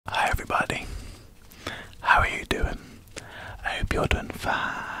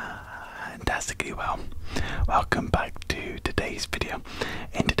fantastically well. Welcome back to today's video.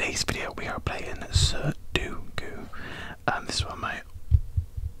 In today's video we are playing Sudoku. This is one of my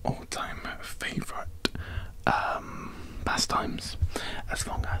all-time favourite pastimes, as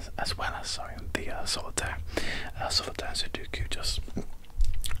well as the solitaire. Solitaire and Sudoku, just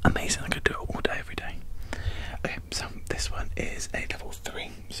amazing. I could do it all day, every day. Okay, so this one is a level 3,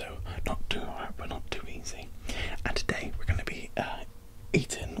 so not too hard, but not too easy. And today we're going to be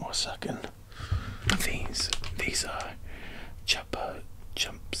eating or sucking these. These are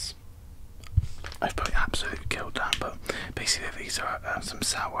chumps. I've probably absolutely killed that, but basically these are some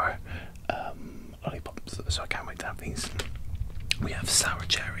sour lollipops, so I can't wait to have these. We have sour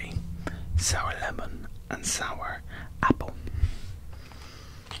cherry, sour lemon, and sour apple.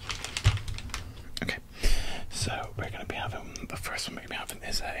 Okay, so we're going to be having, the first one we're going to be having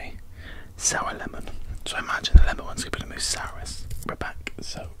is a sour lemon. So I imagine the lemon one's going to be the most sourest. We're back,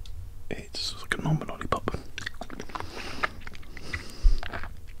 so it's like a normal lollipop.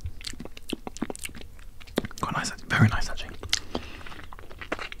 Quite nice, very nice actually.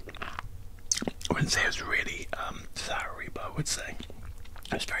 I wouldn't say it was really soury, but I would say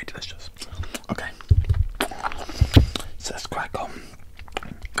it was very delicious. Okay, so let's crack on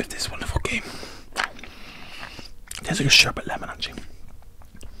with this wonderful game. There's like a sherbet lemon actually.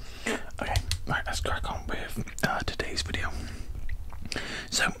 Okay, right, let's crack on with today's video.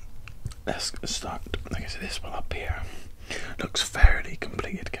 So let's start. Like I said, this one up here looks fairly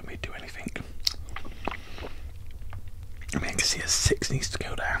completed. Can we do anything? I mean, I can see a 6 needs to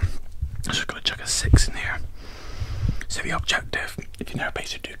go there. I'm just going to chuck a 6 in here. So the objective, if you've never played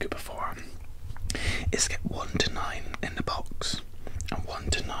Sudoku before, is to get 1 to 9 in the box and 1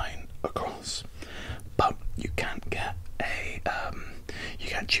 to 9 across. But you can't get a you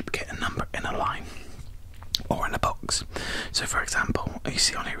can't duplicate a number in a line or in a box. So for example, you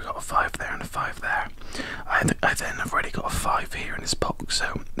see on here we've got a 5 there and a 5 there. I then have already got a 5 here in this box,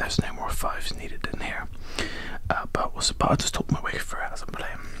 so there's no more 5s needed in here. But I'll just talk my way through it as I'm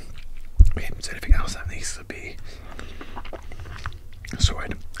playing. Okay, so anything else that needs to be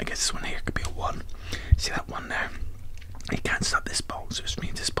sorted. I guess this one here could be a 1. See that 1 there? It cancels out this box, which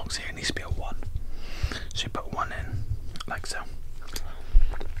means this box here needs to be a 1. So you put 1 in, like so.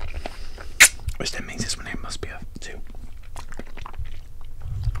 Which then means this one here must be a 2.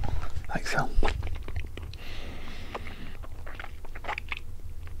 Like so.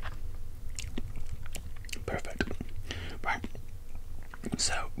 Perfect. Right.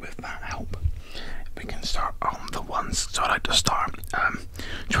 So with that help, we can start on the ones. So I'd like to start,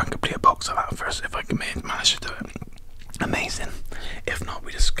 try and complete a box of that first. If I can manage to do it, amazing. If not,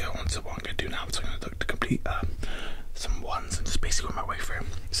 we just go on to what I'm going to do now. So I'm going to look to complete some ones and just basically work my way through.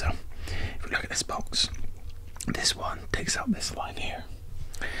 So if we look at this box, this one takes out this line here,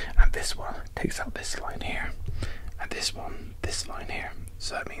 and this one takes out this line here, and this one this line here.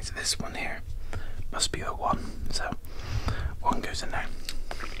 So that means this one here must be a 1. So 1 goes in there.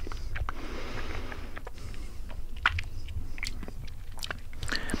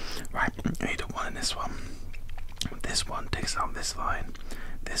 Right, I need a 1 in this one. This one takes out this line.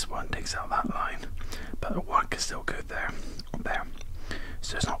 This one takes out that line. But a 1 can still go there or there.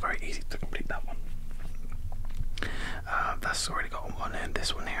 So it's not very easy to complete that one. That's already got a 1 in.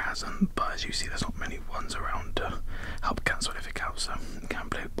 This one here hasn't. But as you see, there's not many 1s around to help cancel anything out. So you can't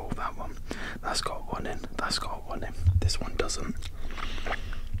play both that one. That's got a 1 in. That's got a 1 in. This one doesn't.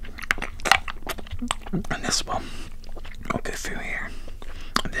 And this one will go through here.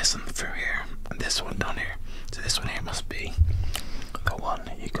 And this one through here. And this one down here. So this one here must be the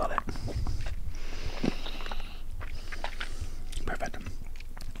 1. You got it. Perfect.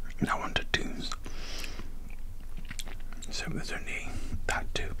 Now on to 2s. So there's only that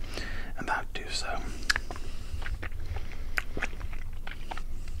 2 and that 2, so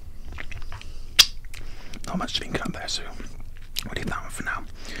not much to think out there, so we'll leave that one for now.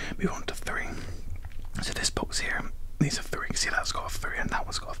 Move on to 3. So this box here, these are 3. See, that's got a 3 and that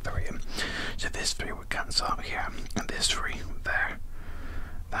one's got a 3 in. So this 3 would cancel out here, and this 3 there,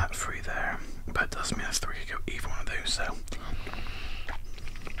 that 3 there. But it doesn't mean a 3 could go either one of those, so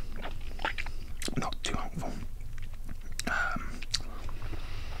not too helpful.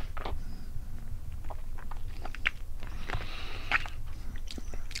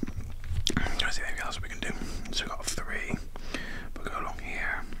 Trying to see anything else we can do. So we've got a 3, we'll go along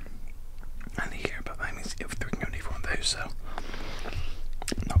here and here, but that means if 3 can go neither one of those, so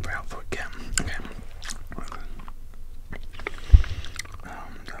not very helpful again. Okay.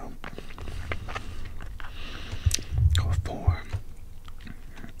 No. Got a 4.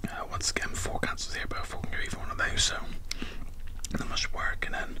 Once again, 4 cancels here, but 4 can go either one of those, so not much work.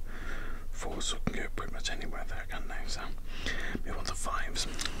 And then 4s can go pretty much anywhere there, can't they? So move on to 5s.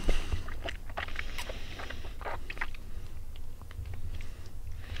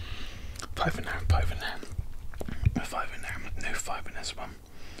 5 in there, 5 in there, 5 in there, no 5 in this one.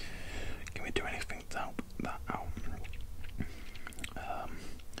 Can we do anything to help that out?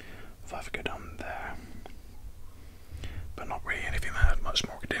 5 go down there, but not really anything that much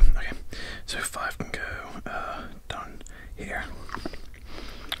more can do. Okay, so 5 can go down here.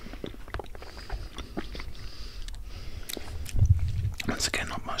 Once again,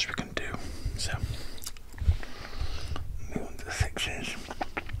 not much we can do, so move on to the 6s.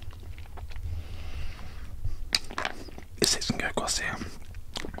 The 6 can go across here,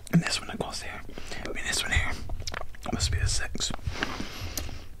 and this one across here. I mean, this one here must be a 6.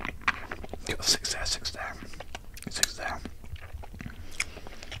 Got a 6 there, 6 there, 6 there.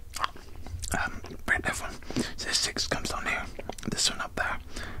 Break that one. So 6 comes down here. This one up there.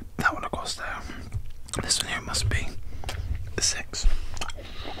 That one across there. This one here must be the 6.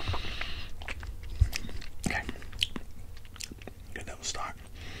 Okay. Good little start.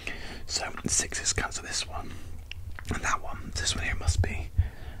 So the 6s cancel this one. And that one. This one here must be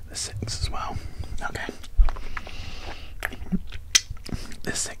the 6 as well. Okay.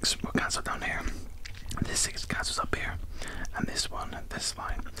 This 6 will cancel down here. This 6 cancels up here. And this one, this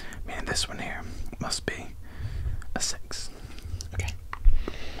line. Meaning this one here must be a 6. Okay.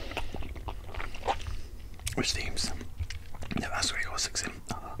 Which seems. No, that's where you got a 6 in.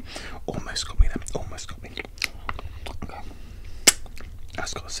 Almost got me then. Almost got me. Okay.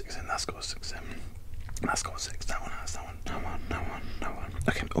 That's got a 6 in. That's got a 6 in. That's got a 6. That one has that one. That one. That one. That one.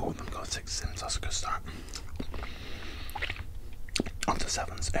 Okay, all of them got 6 in. So that's a good start. On to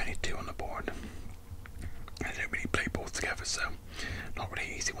 7s. Only 2 on the board. I don't really play balls together, so not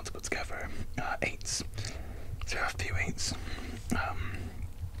really easy one to put together. 8s. So we have a few 8s.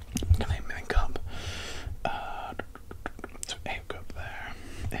 Can I link up? So 8 go up there.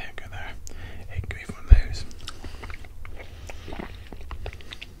 8 go there. 8 go even one of those.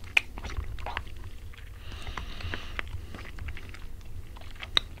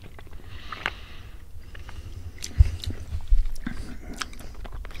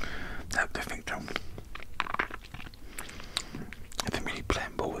 That I think don't. I think really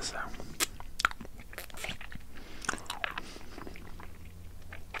playing balls though.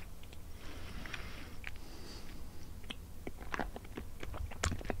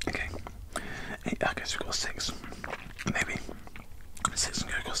 Okay. I guess we've got 6. Maybe 6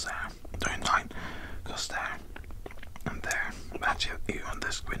 can go across there. Sorry, 9 goes there and there. Actually, you on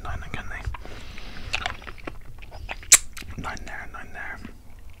this with 9, can they? 9 there, 9 there.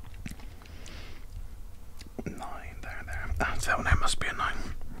 9 there, there. So that one there must be a 9.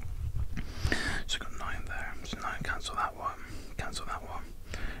 So we've got 9 there. So 9 cancel that one. Cancel that one.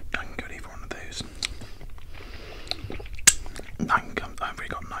 9 can go to either one of those. 9 comes. I've already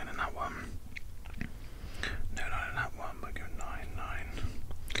got 9 in that one. No 9 in that one, but go 9, 9.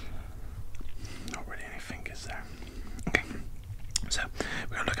 Not really anything, is there? Okay. So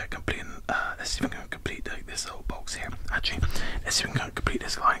we're gonna look at completing. Let's see if we can complete this little box here. Actually, let's see if we can complete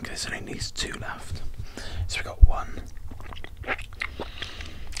this line because it only needs 2 left. So we got 1.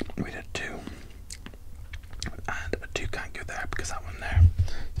 We did 2. And a 2 can't go there because that one there.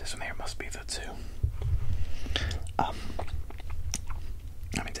 This one here must be the 2. I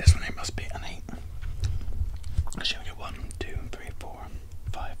mean this one here must be an 8. Actually we get 1, 2, 3, 4,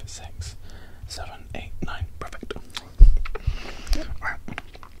 5, 6, 7, 8, 9. Perfect. Alright.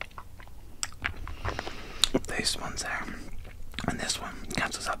 These ones there. And this one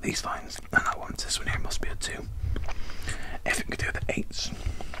cancels out these lines. And that one, this one here must be a 2. If it could do the 8s.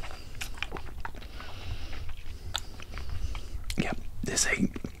 Yep, this 8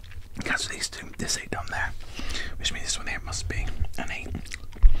 cancels these 2. This 8 down there. Which means this one here must be an 8.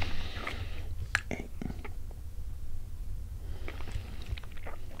 8.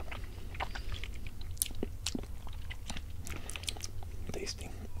 Tasty.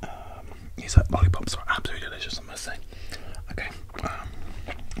 These lollipops are absolutely delicious, I must say. Okay, what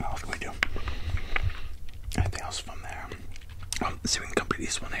else can we do? Anything else from there? So we can complete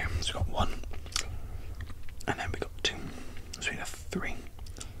this one here. So we've got 1, and then we got 2. So we need a 3,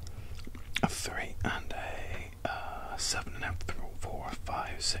 and a 7, and then 4,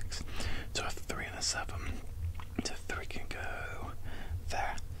 5, 6. So a 3 and a 7. So 3 can go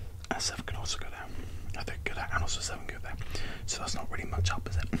there, and a 7 can also go there. I think go there, and also 7 go there. So that's not really much help,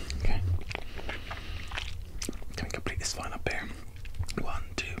 is it? Okay. Can we complete this line up here? 1,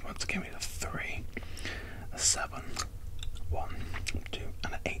 2, once again we need a 3, a 7, 1, 2,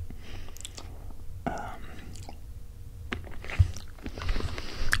 and an 8.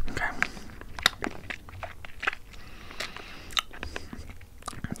 Okay.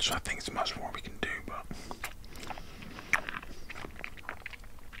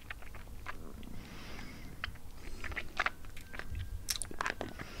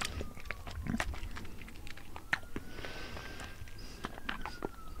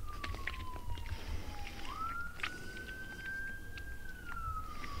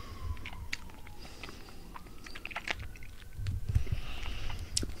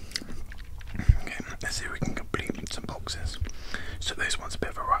 let's see if we can complete some boxes. So this one's a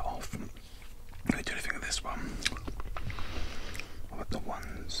bit of a write-off. What do you think of this one? What the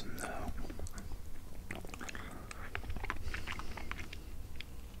ones? No.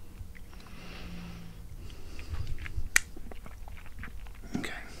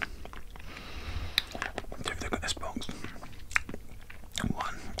 Okay. So if they've got this box.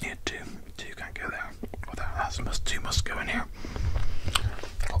 1, yeah, 2 can't go there. Well, two must go in here.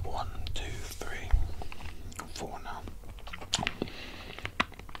 Got 1, 2, 3, 4 now.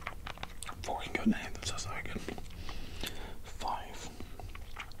 4 can go in any of them, so that's very good. 5.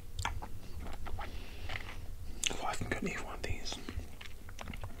 5 can go in either one of these.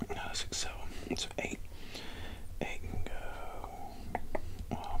 6, 7, so 8. 8 can go.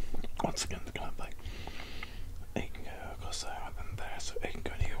 Well, once again, they're kind of like 8 can go across there and then there, so 8 can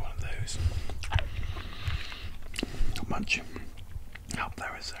go in either one of those. Not much help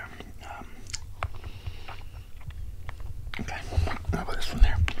there, is there? Okay, how about this one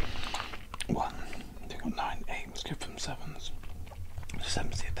here? 1, 2, 9, 8, let's go from 7s.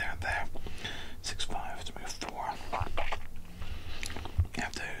 7's there, there. 6, 5, so we have 4. You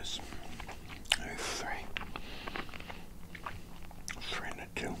have those. 3. 3 and a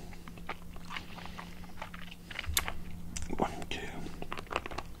 2. 1, 2.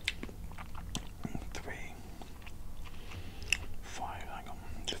 3. 5, hang on.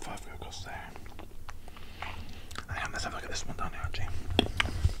 So 5 go across there. Hang on, let's have a look at this one down here, actually.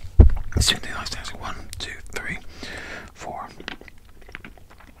 16 nice things. 1, 2, 3, 4.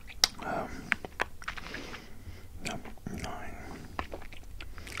 9.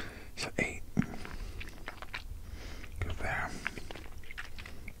 So 8. Go there.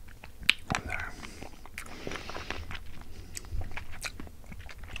 There.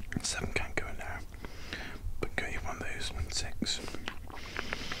 7 can't go in there. But go one of those. 6.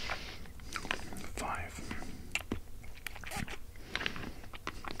 5.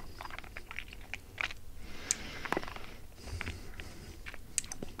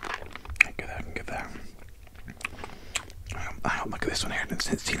 'Look at this one here.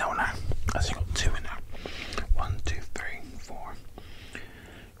 See that one now? I think I've got 2 in there. 1, 2, 3, 4.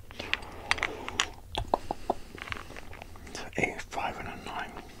 So 8, 5, and a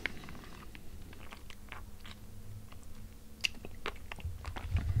 9.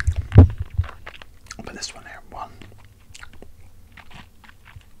 But this one here, 1.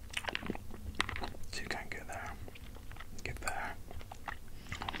 2 can't get there. Get there.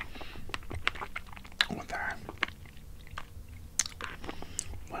 Or there.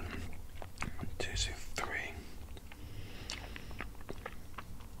 1, 2, 3.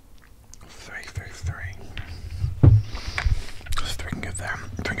 3, 3, 3. So 3 can go there.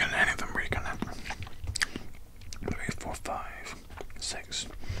 3 can go in any of them, really, can it? 3, 4, 5, 6.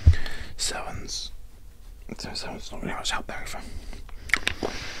 7's. So 7's not really much help there either.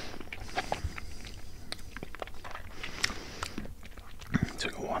 So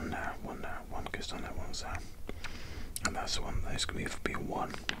we've got 1 there, 1 there, 1 goes down there, 1's there. And that's the one that's going to be a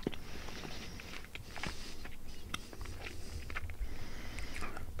 1.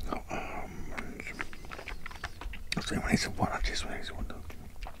 So when it's a 1, actually, so when it's a 1.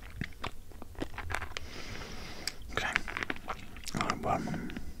 Okay.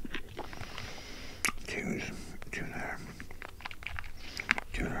 1. 2 there.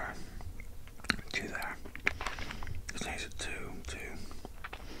 2 there. 2 there. This needs a 2, 2.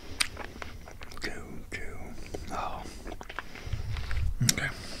 2, 2. Oh. Okay.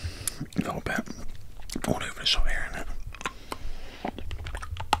 A little bit all over the shop here, isn't it?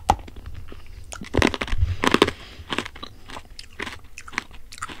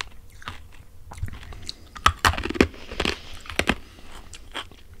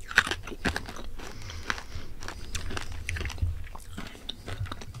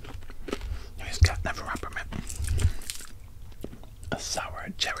 It's got never wrapper mint. A sour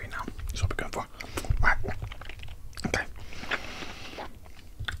cherry now. That's what we're going for. Right. Okay.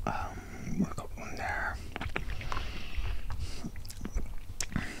 We've got one there.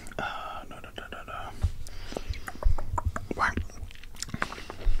 No. Right.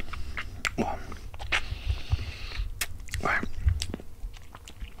 1. Right.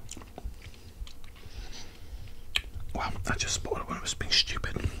 Well, I just spotted when I was being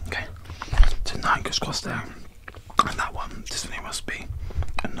stupid. Okay. So 9 goes across there. And that one, this one here must be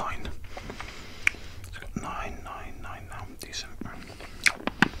a 9. It's got 9 now. Decent.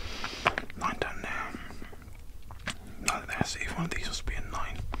 9 down there. 9 there. So if one of these must be a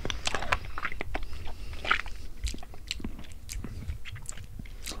 9.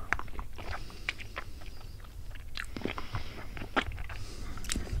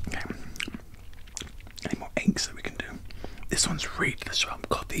 Okay. This one's really delicious.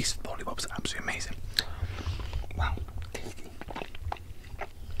 God, these lollipops are absolutely amazing. Wow.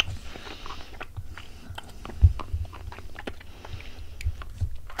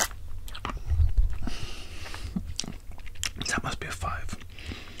 That must be a 5.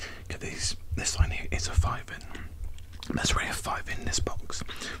 This line here is a 5 in. There's already a 5 in this box,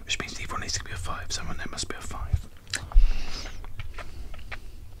 which means either one needs to be a 5. Someone there must be a 5.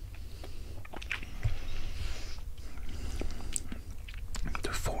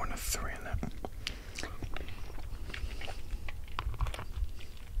 A 4 and a 3 in it.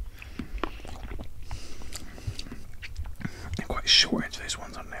 They're quite short into those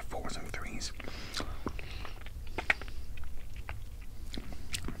ones, aren't they? 4s and 3s.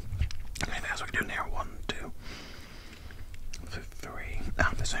 Anything else we can do in here? 1, 2, 3.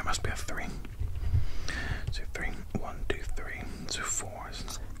 Ah, this one must be a 3. So 3, 1, 2, 3. So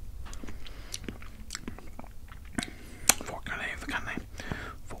 4s. 4 can they?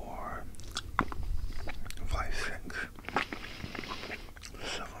 4, 5, 6,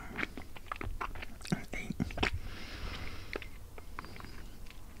 7, and 8.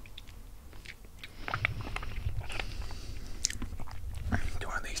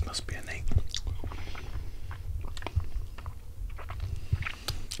 One of these must be an 8.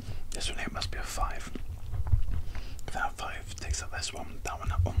 This one here must be a 5. That 5 takes up this one, that one,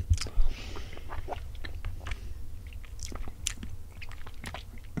 that one.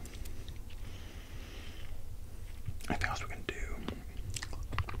 Anything else we can do?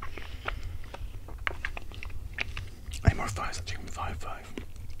 Any more 5s? Actually, 5, 5.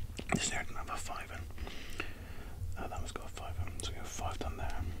 This here didn't have a 5 in. That one's got a 5 in, so we have 5 done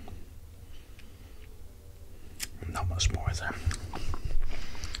there. Not much more, is there?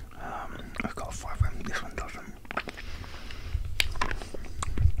 I've got a 5 in, this one doesn't.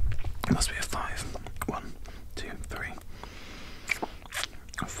 It must be a 5. 1, 2, 3,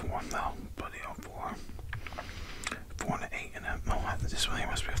 4. No, bloody hell, 4. 4 and an 8 in it. Oh, this one here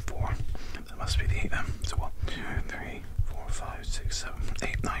must be a 4. That must be the 8 then. So 1, 2, 3, 4, 5, 6, 7,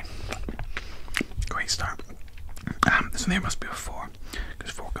 8, 9. Great start. This one here must be a 4.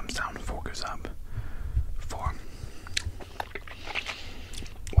 Because 4 comes down, 4 goes up. 4.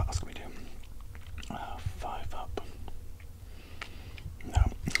 What else can we do? 5 up. No.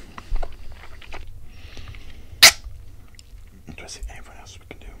 Let's see anything else we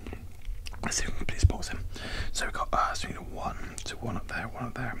can do. Let's see if we can put this box in. So we've got so we need a 1, so 1 up there, 1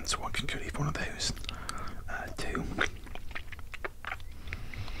 up there. So 1 can go leave one of those. 2.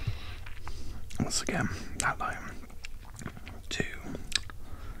 Once again, that line. 2.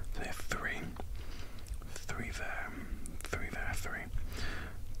 3. 3 there. 3 there. 3.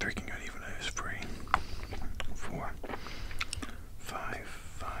 3 can go leave one of those. 3. 4. 5.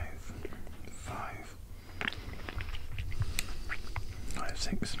 5. 5. 5,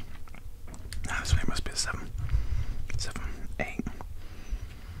 6. This one here must be a 7. 7, 8.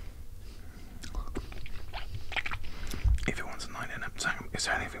 If it wants a 9 in it, so is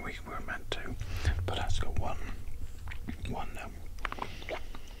there anything we were meant to? But that's got 1. 1 now.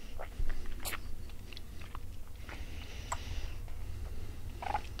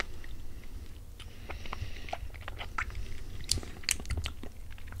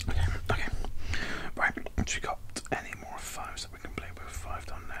 Okay. Right, so we got any more 5s that we can play with? 5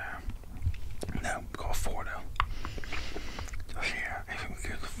 down there. No, we've got a 4 though. So here, I think we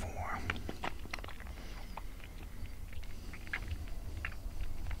could do 4.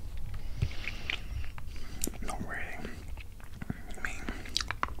 Not really. I mean,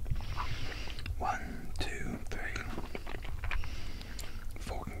 1, 2, 3.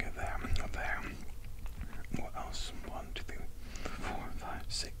 4 can get there, not there. What else? 1, 2, 3, 4, 5,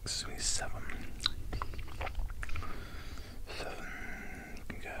 6, 7. 7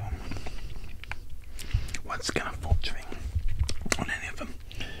 can go. Once again, I'm fortunate on any of them.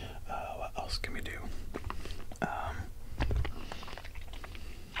 What else can we do? 9.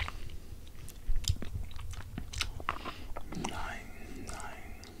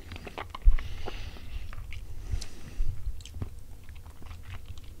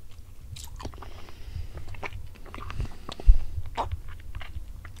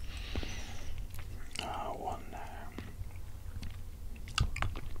 One there.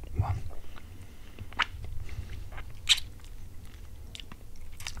 1.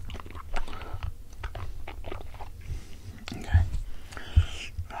 Okay.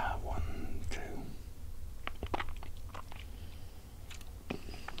 1, 2.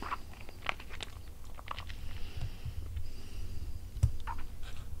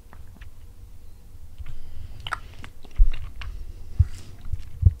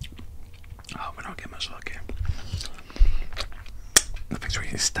 Oh, we're not getting much luck here.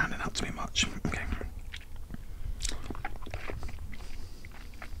 to be much. Okay.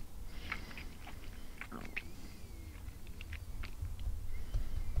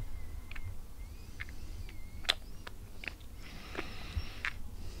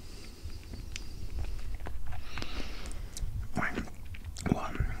 Right.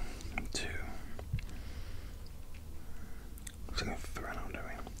 1, 2. So 3 now, don't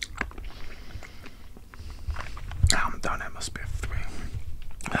we? Down it must be a 3.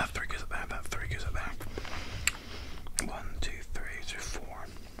 That 3 goes up there, that 3 goes up there. 1, 2, 3, so 4.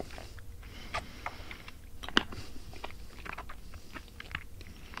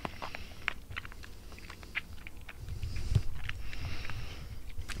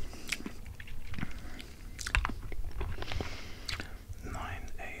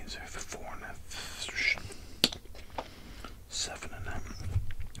 So for 4 and a 7 and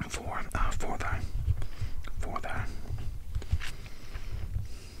a 4, 4 there, 4 there.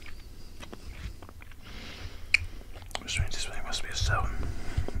 Which means this way must be a 7.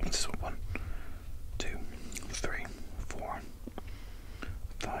 This is 1, 2, 3, 4,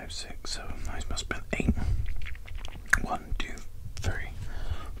 5, 6, 7. Those must be 8. 1, 2, 3,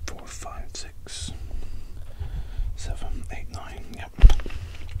 4, 5, 6, 7, 8, 9. Yep.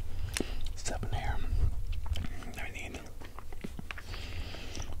 7 here. Now we need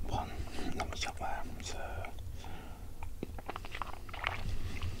 1. Not much up there. So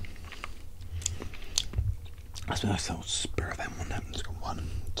I suppose I'll spare them one. Let's go 1,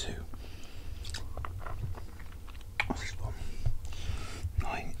 2. What's this one?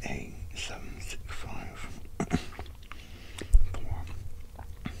 9, 8, 7, 6, 5.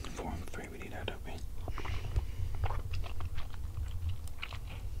 4 and 3 we need out, don't we?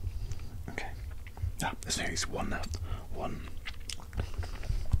 Ah, there's at least 1 left. 1.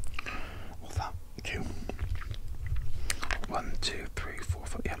 What's that? 2. 1, 2, 3, 4,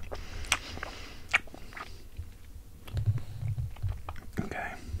 5. Yeah.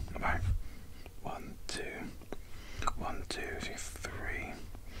 Okay. Right. 1, 2. 1, 2, 3.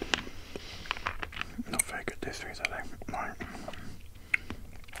 Not very good, those 3s, are they? Right.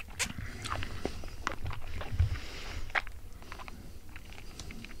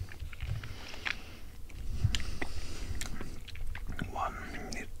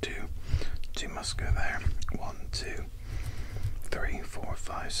 Must go there. 1, 2, 3, 4,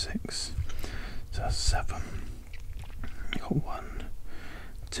 5, 6. So that's 7. You got 1,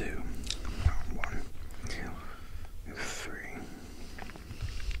 2, 1, 2, 3.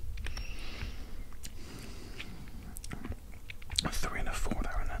 3 and a 4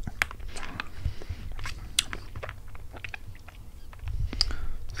 there, isn't it?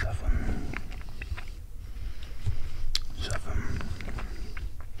 7. 7.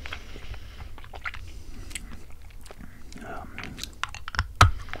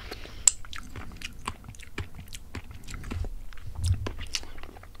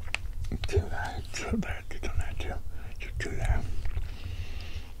 2 there, 2 there, 2 down there, 2 there,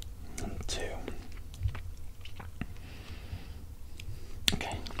 and 2.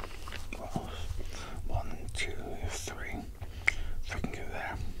 Okay, what else? 1, 2, 3. 3 can go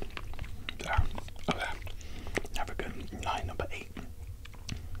there, there, oh there. Never good. 9, number 8.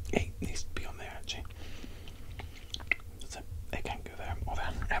 8 needs to be on there actually. So 8 can't go there or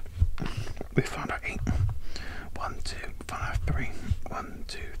there. Yep. We found our 8. 1, 2, 5, 3. 1,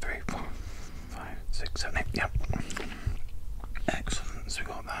 2, 3, 4, 5, 6, 7, 8. Yep. Excellent. So we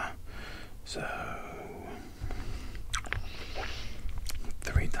got that. So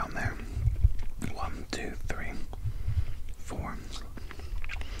 3 down there. 1, 2, 3, 4,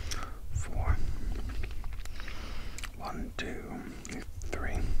 4. 1, 2,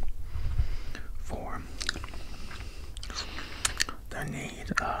 3, 4. They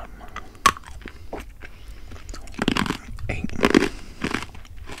need 8.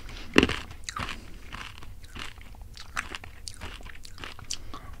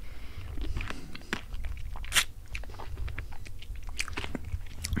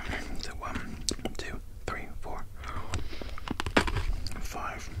 So 1, 2, 3, 4,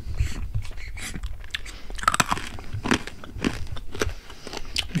 5.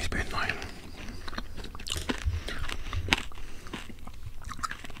 Needs to be a 9.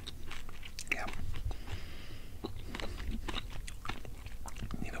 Yeah.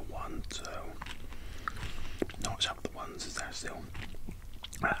 Need a 1, so not much up the 1s, is there still?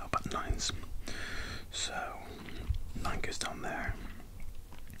 But 9s. So 9 goes down there.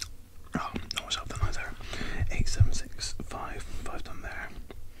 Oh, not much up the 9s there. 8, 7, 6, 5. 5 down there.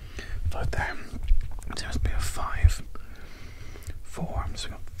 5 there. There must be a 5. 4. So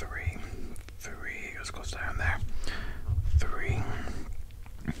we got 3. 3 goes close down there. 3.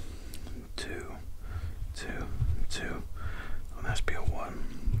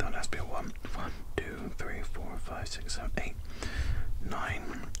 6, 7, 8, 9.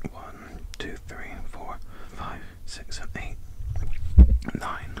 1, 2, 3, 4, 5, 6, 7, 8,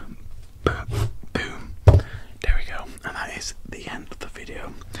 9. Boom, boom. There we go. And that is the end of the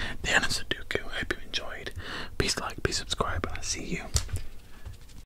video. The end of Sudoku. I hope you enjoyed. Please like, please subscribe, and I'll see you